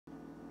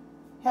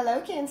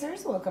Hello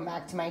Cancers, welcome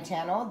back to my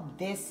channel.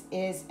 This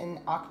is an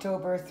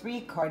October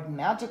 3 card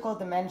Magical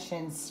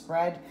Dimensions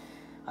spread.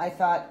 I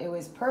thought it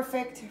was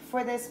perfect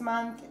for this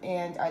month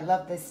and I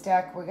love this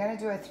deck. We're going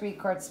to do a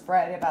 3-card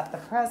spread about the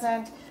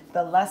present,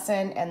 the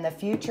lesson, and the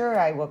future.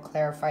 I will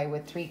clarify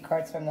with 3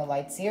 cards from the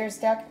Light Seers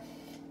deck.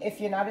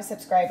 If you're not a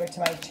subscriber to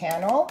my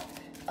channel,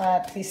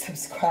 please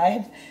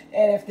subscribe.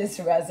 And if this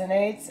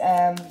resonates,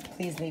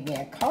 please leave me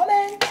a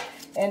comment.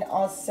 And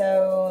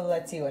also,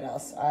 let's see what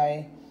else.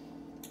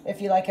 If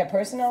you like a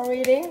personal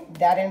reading,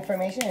 that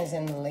information is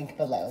in the link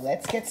below.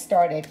 Let's get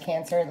started,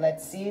 Cancer.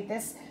 Let's see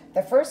this.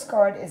 The first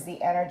card is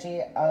the energy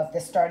of the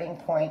starting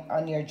point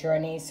on your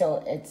journey.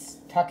 So it's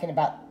talking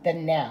about the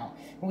now.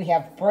 We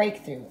have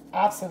breakthrough,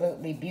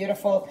 absolutely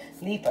beautiful,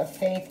 leap of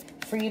faith,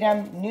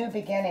 freedom, new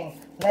beginning.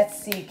 Let's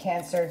see,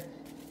 Cancer.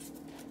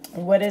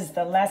 What is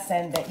the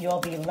lesson that you'll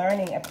be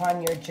learning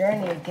upon your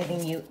journey,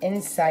 giving you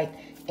insight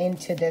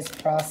into this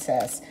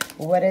process?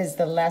 What is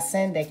the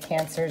lesson that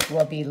Cancers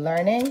will be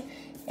learning?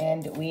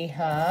 And we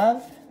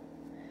have,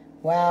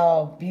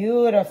 wow,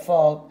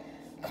 beautiful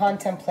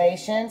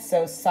contemplation.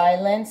 So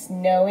silence,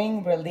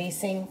 knowing,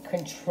 releasing,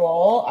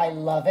 control. I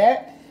love it.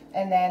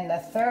 And then the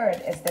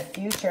third is the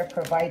future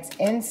provides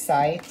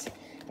insight,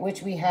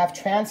 which we have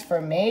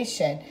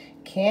transformation.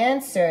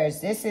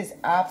 Cancers, this is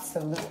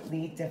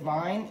absolutely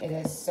divine. It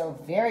is so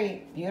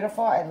very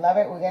beautiful. I love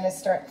it. We're going to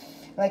start,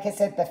 like I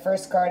said, the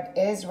first card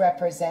is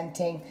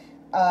representing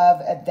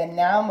of the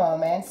now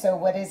moment. So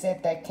what is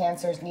it that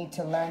Cancers need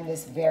to learn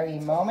this very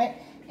moment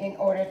in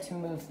order to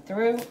move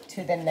through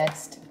to the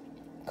next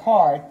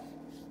card,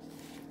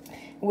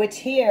 which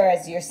here,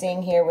 as you're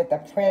seeing here with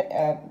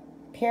the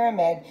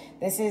pyramid,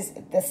 this is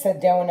the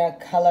Sedona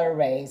color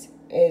rays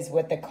is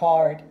what the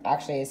card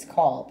actually is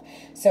called.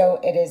 So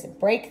it is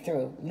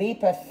breakthrough,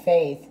 leap of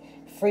faith,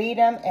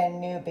 freedom, and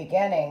new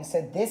beginning.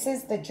 So this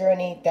is the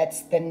journey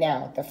that's the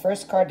now. The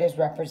first card is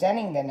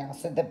representing the now.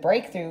 So the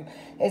breakthrough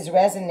is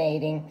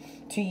resonating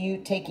to you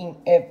taking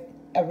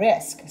a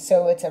risk.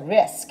 So it's a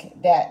risk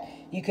that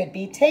you could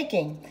be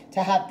taking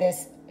to have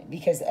this,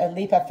 because a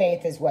leap of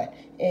faith is what?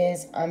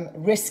 Is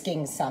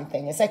risking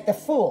something. It's like the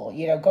fool,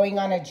 you know, going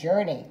on a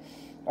journey.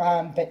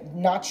 But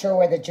not sure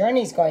where the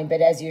journey's going.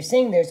 But as you're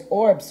seeing, there's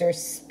orbs,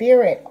 there's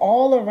spirit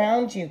all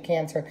around you,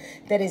 Cancer,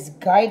 that is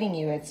guiding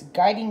you. It's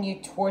guiding you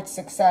towards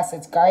success.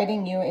 It's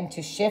guiding you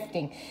into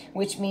shifting,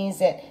 which means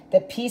that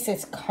the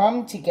pieces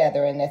come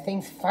together and the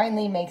things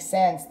finally make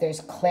sense. There's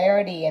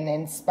clarity and an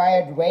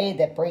inspired way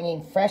that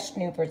bringing fresh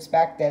new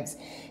perspectives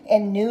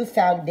and new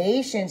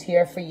foundations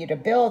here for you to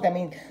build. I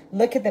mean,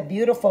 look at the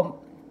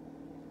beautiful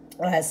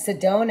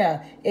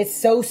Sedona. It's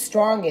so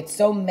strong. It's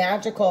so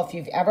magical. If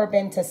you've ever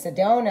been to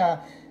Sedona,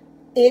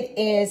 it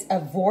is a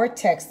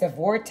vortex. The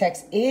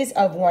vortex is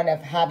of one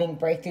of having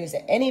breakthroughs.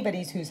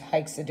 Anybody who's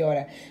hiked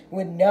Sedona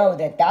would know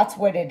that that's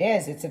what it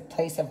is. It's a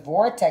place of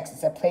vortex.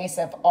 It's a place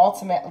of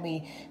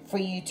ultimately for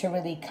you to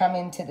really come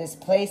into this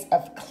place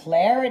of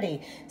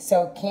clarity.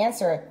 So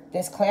Cancer,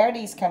 this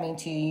clarity is coming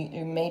to you.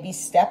 You may be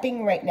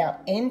stepping right now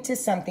into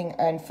something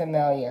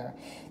unfamiliar.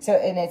 So,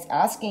 and it's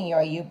asking you,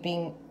 are you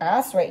being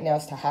asked right now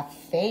is to have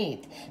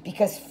faith?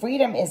 Because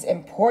freedom is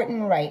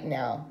important right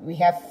now. We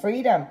have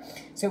freedom.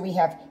 So we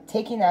have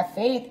taking that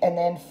faith and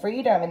then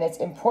freedom, and it's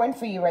important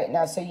for you right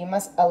now. So you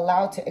must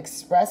allow to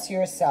express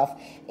yourself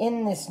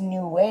in this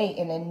new way,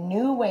 in a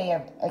new way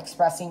of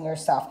expressing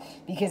yourself,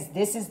 because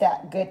this is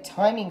that good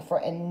timing for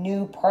a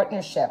new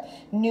partnership,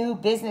 new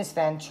business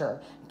venture.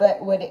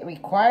 But what it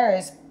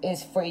requires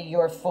is for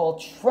your full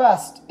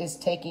trust, is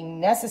taking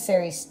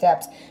necessary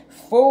steps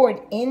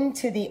forward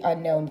into the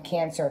unknown,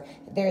 Cancer.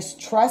 There's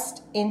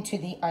trust into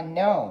the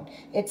unknown.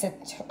 It's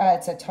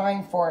a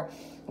time for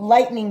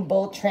lightning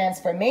bolt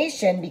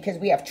transformation, because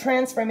we have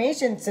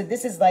transformation. So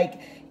this is like,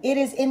 it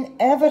is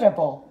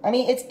inevitable. I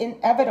mean, it's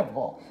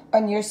inevitable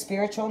on your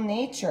spiritual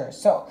nature.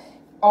 So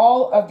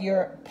all of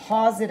your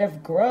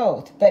positive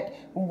growth. But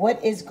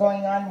what is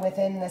going on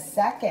within the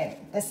second?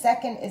 The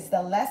second is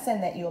the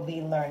lesson that you'll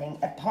be learning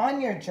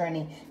upon your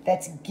journey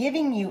that's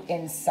giving you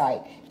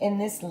insight. And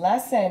this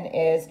lesson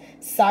is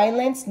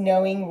silence,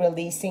 knowing,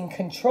 releasing,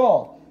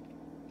 control.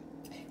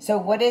 So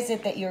what is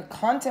it that you're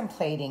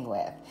contemplating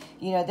with?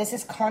 You know, this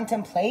is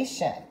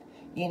contemplation.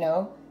 You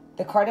know,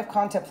 the card of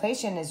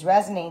contemplation is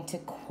resonating to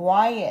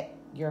quiet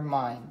your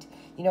mind.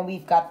 You know,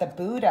 we've got the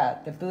Buddha.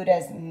 The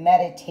Buddha's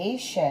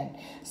meditation.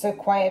 So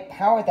quiet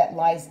power that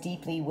lies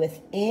deeply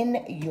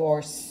within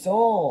your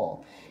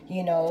soul.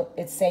 You know,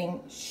 it's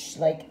saying,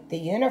 like the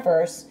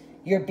universe,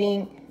 you're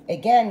being,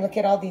 again, look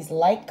at all these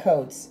light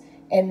codes.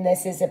 And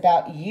this is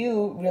about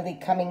you really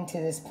coming to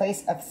this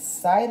place of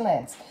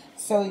silence.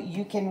 So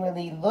you can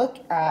really look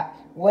at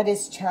what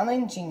is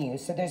challenging you.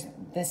 So there's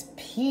this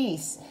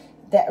peace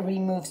that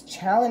removes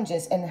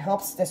challenges and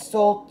helps the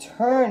soul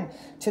turn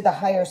to the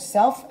higher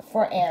self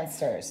for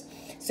answers.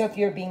 So if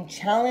you're being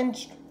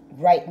challenged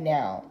right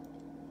now,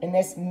 in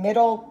this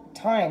middle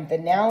time, the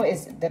now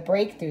is the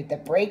breakthrough. The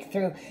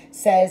breakthrough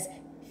says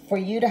for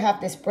you to have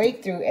this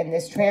breakthrough and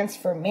this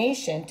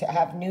transformation, to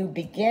have new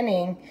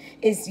beginning,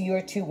 is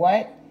you're to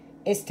what?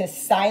 is to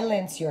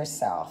silence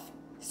yourself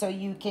so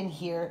you can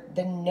hear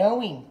the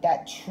knowing,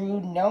 that true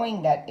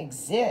knowing that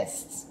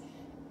exists.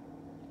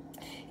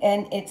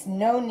 And it's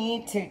no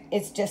need to,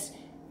 it's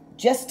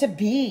just to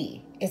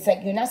be. It's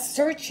like you're not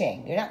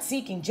searching, you're not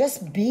seeking,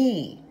 just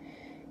be.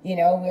 You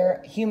know,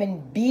 we're human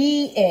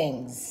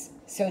beings.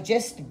 So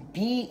just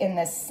be in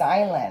the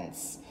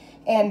silence.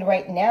 And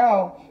right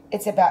now,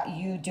 it's about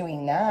you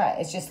doing that.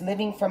 It's just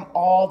living from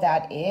all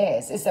that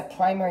is. It's a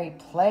primary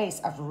place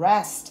of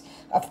rest,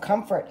 of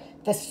comfort.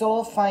 The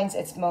soul finds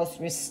its most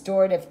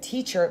restorative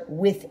teacher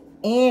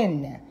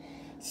within.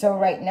 So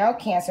right now,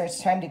 Cancer,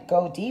 it's time to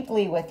go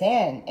deeply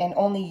within. And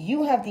only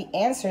you have the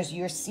answers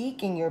you're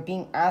seeking. You're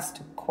being asked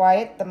to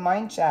quiet the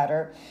mind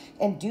chatter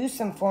and do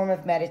some form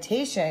of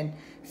meditation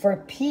for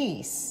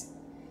peace.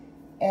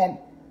 And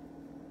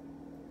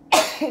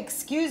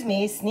excuse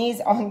me,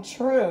 sneeze on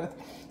truth.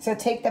 So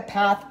take the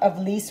path of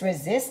least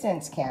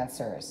resistance,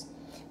 Cancers,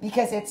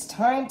 because it's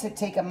time to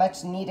take a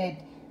much needed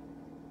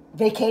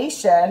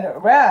vacation,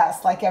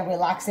 rest, like a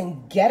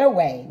relaxing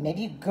getaway.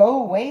 Maybe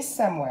go away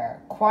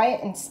somewhere,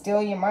 quiet and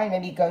still your mind.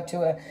 Maybe go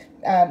to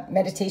a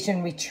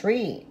meditation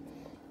retreat,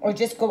 or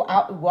just go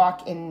out and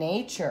walk in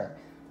nature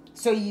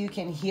so you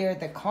can hear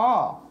the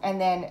call. And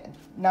then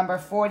number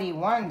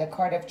 41, the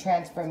card of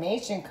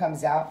transformation,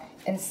 comes out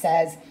and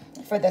says,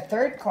 for the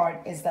third card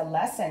is the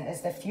lesson,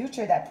 is the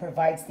future that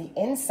provides the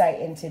insight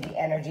into the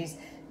energies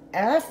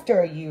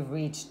after you've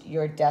reached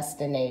your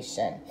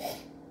destination.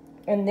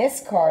 And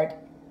this card,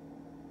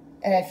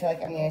 and I feel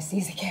like I'm going to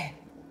sneeze again.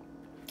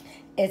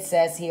 It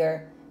says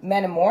here,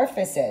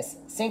 metamorphosis,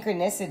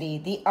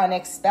 synchronicity, the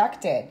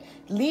unexpected.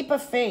 Leap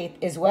of faith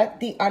is what?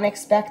 The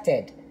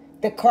unexpected.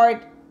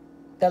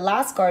 The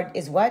last card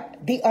is what?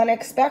 The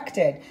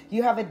unexpected.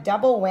 You have a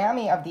double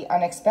whammy of the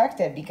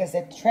unexpected because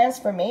the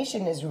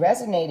transformation is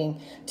resonating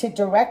to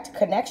direct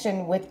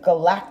connection with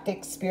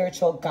galactic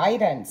spiritual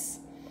guidance.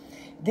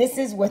 This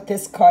is what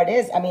this card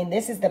is. I mean,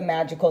 this is the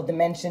magical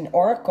dimension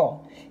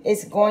oracle.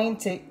 It's going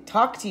to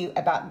talk to you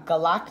about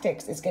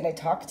galactics. It's going to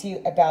talk to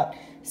you about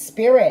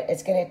spirit.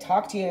 It's going to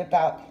talk to you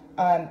about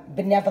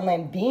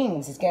benevolent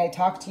beings. It's going to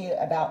talk to you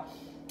about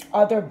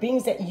other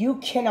beings that you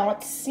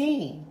cannot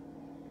see.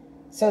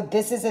 So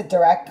this is a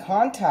direct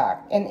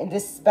contact. And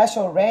this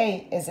special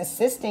ray is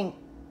assisting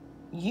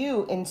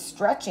you in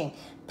stretching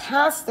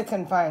past the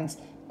confines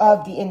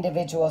of the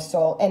individual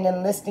soul and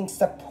enlisting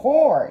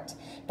support,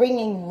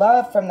 bringing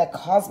love from the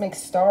cosmic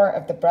star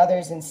of the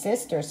brothers and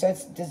sisters. So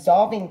it's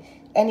dissolving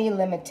any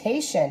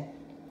limitation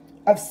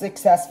of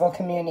successful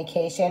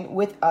communication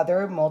with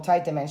other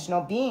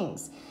multidimensional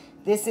beings.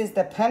 This is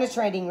the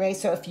penetrating ray.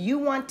 So if you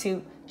want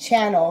to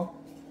channel,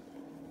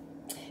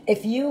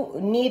 if you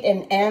need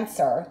an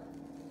answer,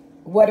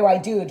 what do I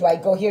do? Do I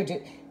go here?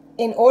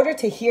 In order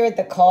to hear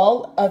the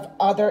call of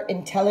other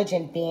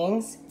intelligent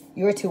beings,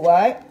 you're to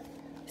what?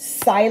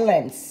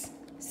 Silence.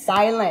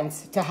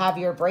 Silence to have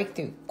your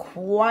breakthrough.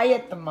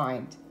 Quiet the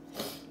mind.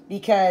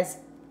 Because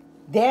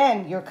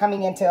then you're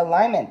coming into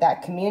alignment.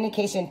 That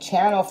communication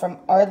channel from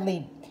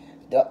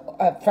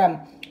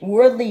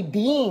worldly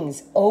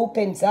beings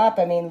opens up.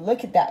 I mean,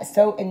 look at that.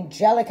 So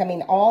angelic. I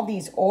mean, all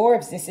these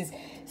orbs. This is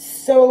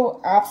so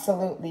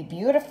absolutely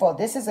beautiful.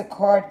 This is a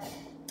card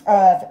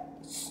of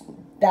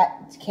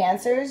that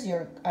Cancers,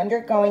 you're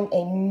undergoing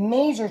a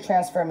major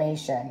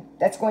transformation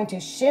that's going to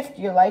shift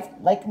your life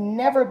like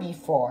never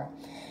before.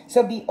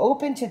 So be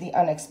open to the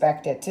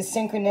unexpected, to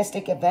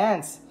synchronistic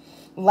events,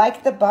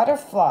 like the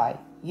butterfly,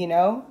 you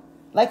know,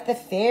 like the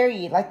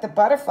fairy, like the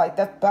butterfly.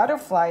 The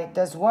butterfly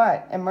does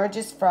what?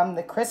 Emerges from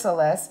the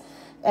chrysalis,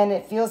 and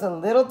it feels a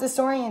little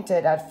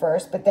disoriented at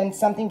first, but then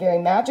something very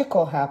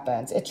magical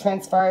happens. It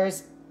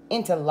transpires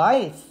into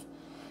life.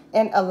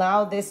 And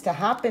allow this to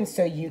happen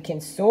so you can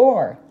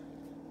soar.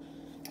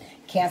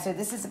 Cancer,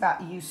 this is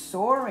about you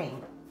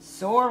soaring.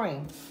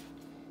 Soaring.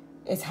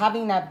 It's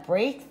having that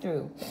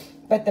breakthrough.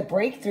 But the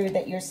breakthrough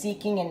that you're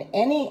seeking in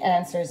any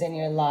answers in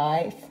your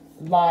life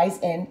lies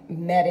in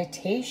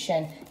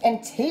meditation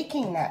and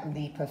taking that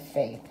leap of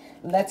faith.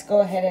 Let's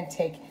go ahead and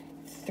take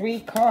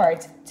 3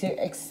 cards to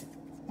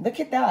look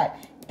at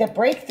that. The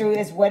breakthrough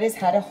is what has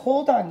had a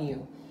hold on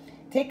you.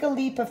 Take a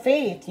leap of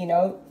faith, you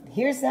know.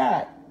 Here's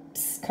that.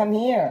 Psst, come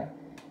here.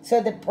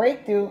 So the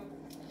breakthrough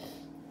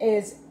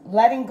is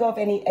letting go of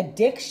any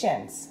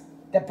addictions.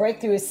 The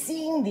breakthrough is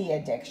seeing the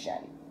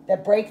addiction. The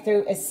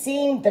breakthrough is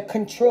seeing the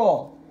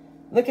control.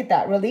 Look at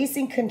that.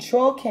 Releasing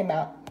control came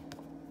out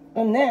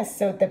on this.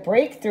 So the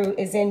breakthrough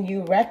is in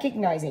you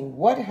recognizing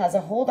what has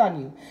a hold on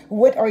you.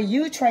 What are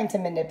you trying to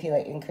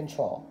manipulate and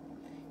control?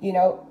 You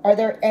know, are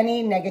there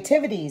any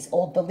negativities,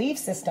 old belief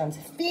systems,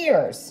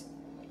 fears?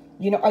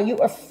 You know, are you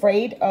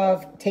afraid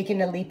of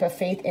taking a leap of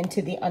faith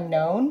into the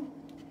unknown?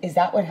 Is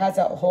that what has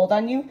a hold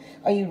on you?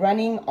 Are you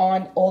running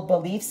on old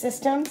belief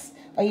systems?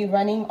 Are you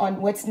running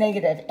on what's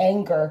negative?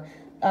 Anger,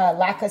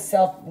 lack of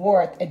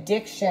self-worth,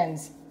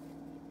 addictions,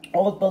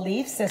 old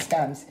belief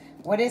systems.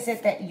 What is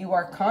it that you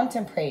are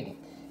contemplating?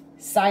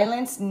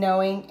 Silence,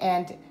 knowing,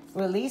 and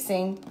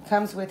releasing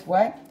comes with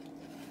what?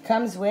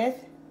 Comes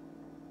with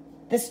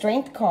the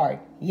Strength card.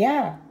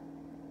 Yeah.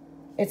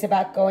 It's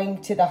about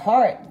going to the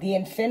heart, the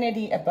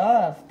infinity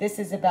above. This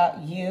is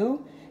about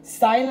you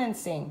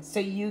silencing so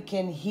you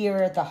can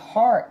hear the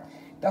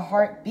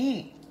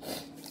heartbeat.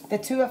 The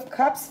Two of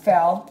Cups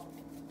fell.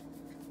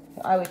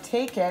 I would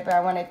take it, but I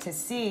wanted to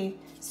see.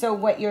 So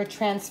what you're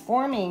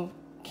transforming,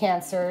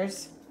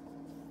 Cancers,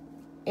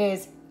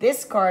 is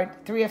this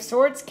card, Three of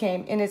Swords,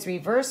 came in its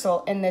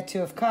reversal in the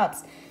Two of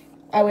Cups.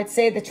 I would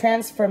say the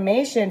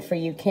transformation for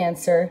you,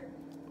 Cancer,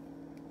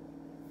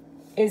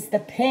 is the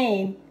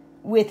pain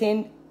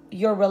within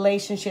your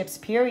relationships,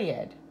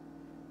 period.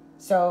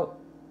 So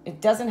it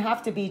doesn't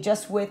have to be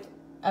just with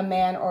a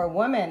man or a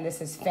woman.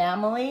 This is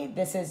family.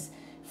 This is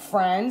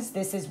friends.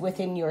 This is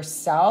within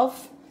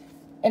yourself.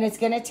 And it's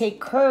going to take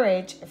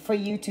courage for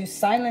you to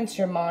silence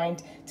your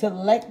mind, to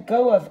let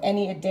go of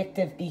any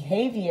addictive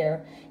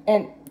behavior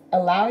and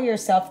allow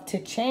yourself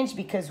to change.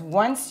 Because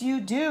once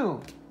you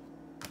do,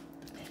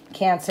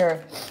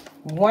 Cancer,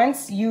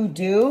 once you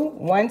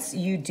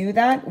do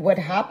that, what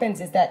happens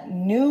is that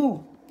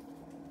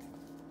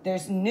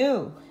there's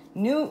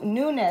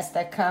newness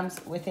that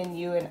comes within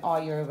you and all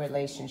your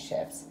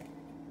relationships.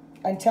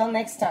 Until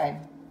next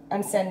time,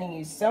 I'm sending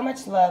you so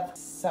much love,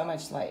 so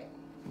much light.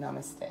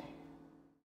 Namaste.